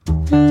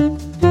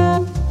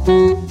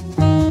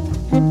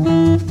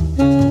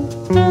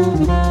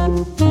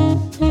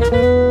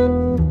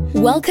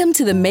Welcome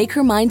to the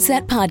Maker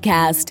Mindset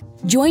Podcast.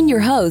 Join your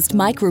host,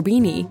 Mike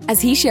Rubini,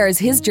 as he shares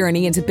his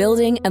journey into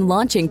building and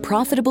launching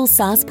profitable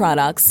SaaS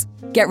products.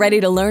 Get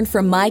ready to learn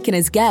from Mike and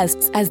his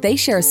guests as they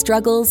share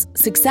struggles,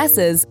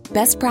 successes,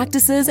 best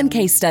practices, and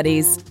case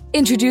studies.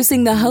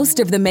 Introducing the host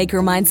of the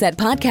Maker Mindset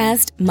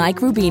Podcast, Mike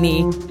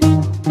Rubini.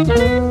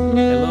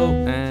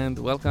 Hello and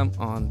welcome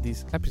on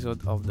this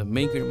episode of the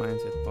Maker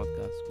Mindset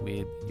Podcast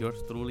with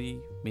yours truly,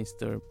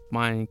 Mr.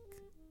 Mike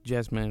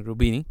Jasmine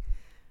Rubini.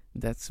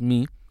 That's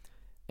me.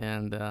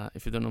 And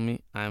if you don't know me,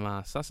 I'm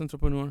a SaaS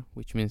entrepreneur,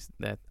 which means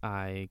that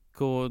I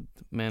code,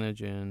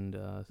 manage, and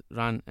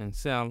run and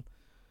sell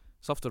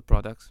software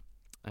products.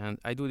 And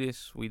I do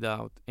this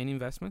without any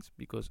investments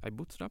because I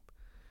bootstrap.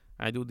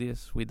 I do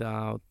this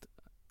without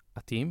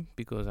a team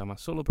because I'm a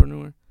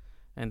solopreneur.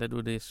 And I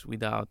do this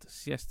without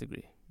CS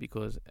degree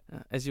because,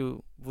 as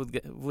you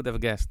would have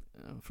guessed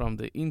from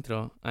the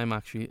intro, I'm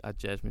actually a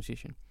jazz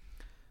musician.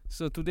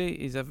 So today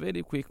is a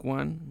very quick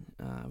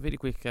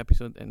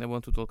episode, and I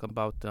want to talk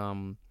about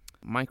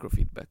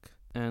microfeedback.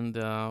 And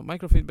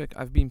microfeedback,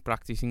 I've been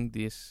practicing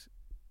this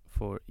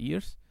for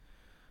years.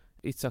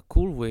 It's a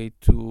cool way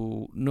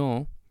to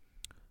know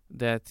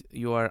that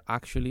you are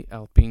actually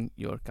helping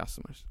your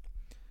customers.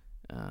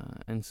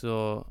 And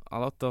so a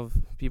lot of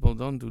people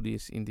don't do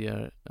this in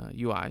their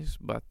UIs,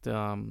 but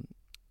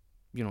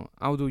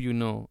how do you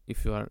know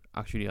if you are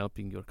actually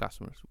helping your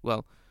customers?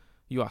 Well,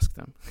 you ask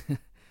them.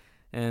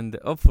 And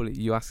hopefully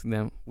you ask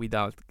them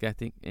without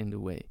getting in the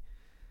way.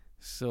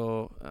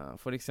 So,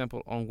 for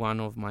example, on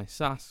one of my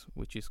SaaS,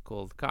 which is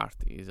called Cart,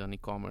 is an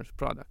e-commerce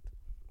product.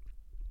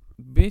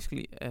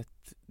 Basically, at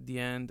the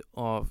end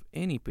of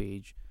any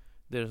page,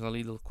 there's a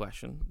little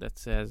question that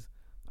says,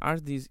 are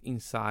these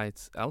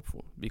insights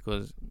helpful?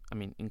 Because,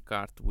 in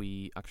Cart,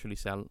 we actually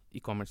sell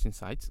e-commerce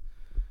insights.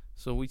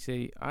 So we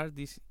say, are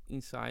these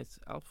insights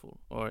helpful?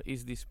 Or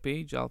is this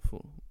page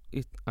helpful?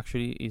 It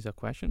actually is a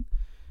question.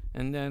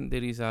 And then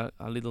there is a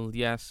little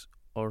yes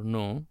or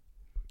no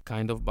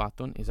kind of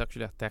button. It's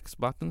actually a text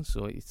button,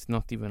 so it's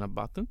not even a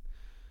button.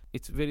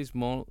 It's very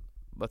small,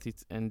 but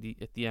it's at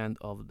the end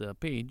of the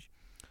page.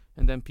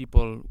 And then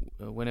people,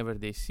 whenever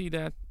they see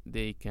that,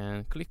 they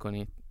can click on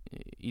it,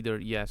 either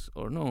yes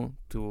or no,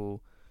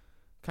 to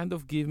kind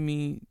of give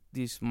me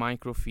this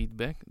micro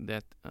feedback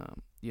that,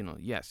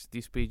 yes,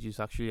 this page is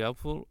actually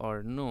helpful,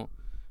 or no,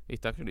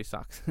 it actually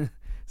sucks.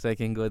 So I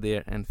can go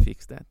there and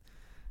fix that.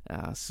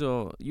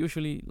 So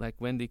usually, like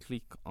when they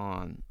click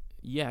on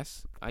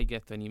yes, I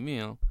get an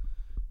email,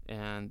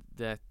 and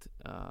that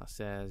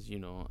says,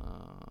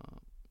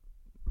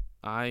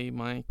 I,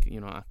 Mike,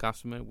 a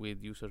customer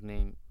with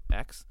username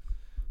X,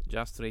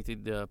 just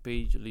rated the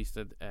page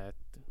listed at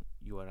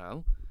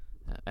URL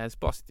as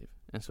positive,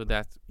 and so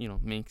that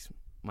makes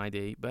my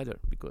day better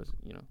because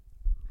you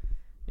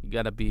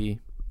gotta be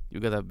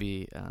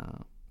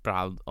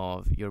proud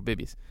of your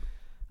babies.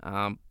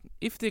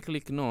 If they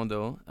click no,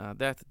 though,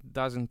 that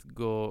doesn't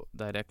go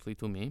directly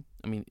to me.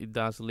 It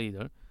does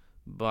later,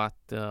 but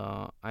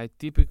I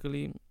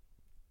typically,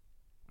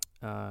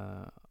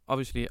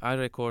 obviously, I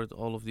record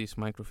all of this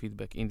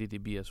microfeedback in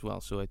DDB as well.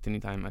 So at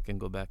any time, I can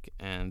go back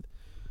and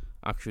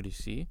actually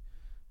see,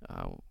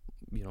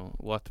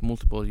 what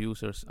multiple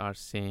users are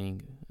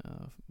saying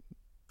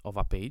of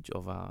a page,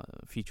 of a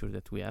feature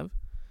that we have.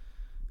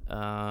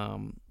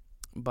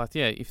 But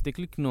yeah, if they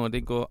click no,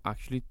 they go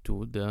actually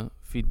to the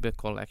feedback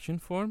collection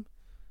form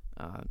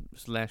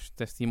 /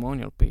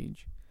 testimonial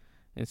page.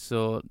 And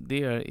so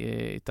there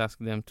it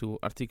asks them to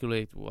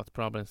articulate what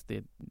problems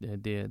they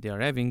are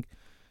having.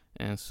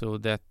 And so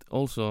that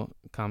also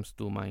comes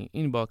to my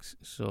inbox.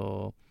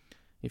 So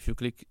if you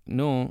click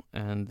no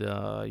and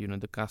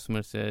the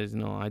customer says,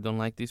 no, I don't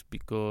like this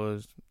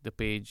because the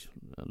page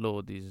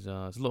load is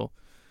slow,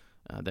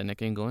 then I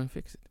can go and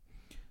fix it.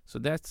 So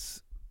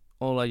that's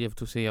all I have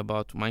to say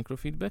about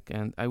microfeedback,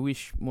 and I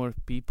wish more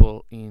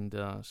people in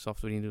the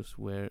software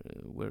industry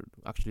were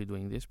actually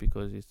doing this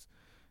because it's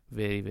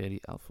very, very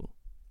helpful.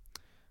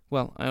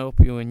 Well, I hope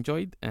you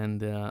enjoyed,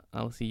 and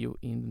I'll see you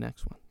in the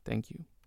next one. Thank you.